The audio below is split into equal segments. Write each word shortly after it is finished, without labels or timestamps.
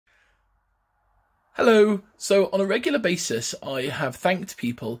Hello. So on a regular basis, I have thanked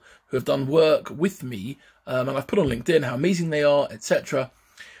people who have done work with me, and I've put on LinkedIn how amazing they are, etc.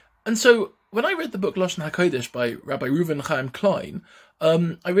 And so when I read the book Lashon HaKodesh by Rabbi Reuven Chaim Klein,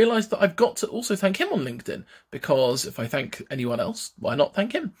 I realised that I've got to also thank him on LinkedIn, because if I thank anyone else, why not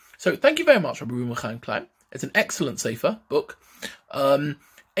thank him? So thank you very much, Rabbi Reuven Chaim Klein. It's an excellent Sefer book.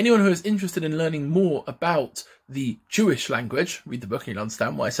 Anyone who is interested in learning more about the Jewish language, read the book and you'll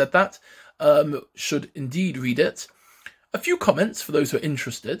understand why I said that, should indeed read it. A few comments for those who are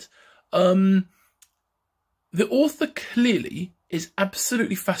interested. The author clearly is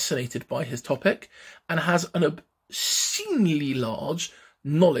absolutely fascinated by his topic and has an obscenely large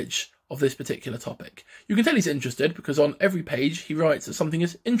knowledge of this particular topic. You can tell he's interested because on every page he writes that something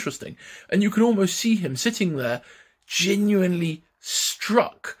is interesting, and you can almost see him sitting there genuinely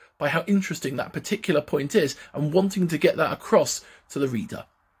struck by how interesting that particular point is and wanting to get that across to the reader.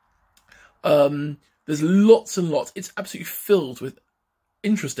 There's lots and lots. It's absolutely filled with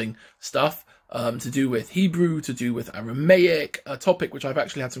interesting stuff to do with Hebrew, to do with Aramaic, a topic which I've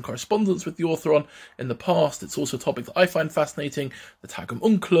actually had some correspondence with the author on in the past. It's also a topic that I find fascinating, the Targum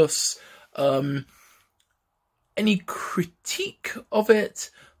Onkelos. Any critique of it?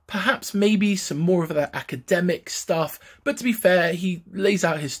 Perhaps maybe some more of that academic stuff. But to be fair, he lays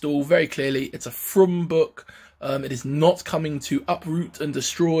out his stall very clearly. It's a frum book. It is not coming to uproot and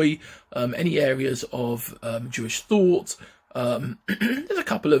destroy any areas of Jewish thought. There's a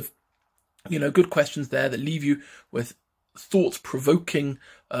couple of, good questions there that leave you with thought-provoking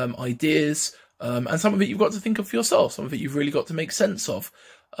ideas. And some of it you've got to think of for yourself. Some of it you've really got to make sense of.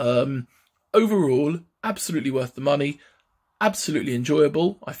 Overall, absolutely worth the money. Absolutely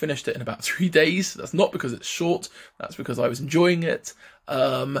enjoyable. I finished it in about 3 days. That's not because it's short. That's because I was enjoying it.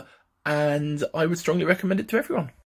 And I would strongly recommend it to everyone.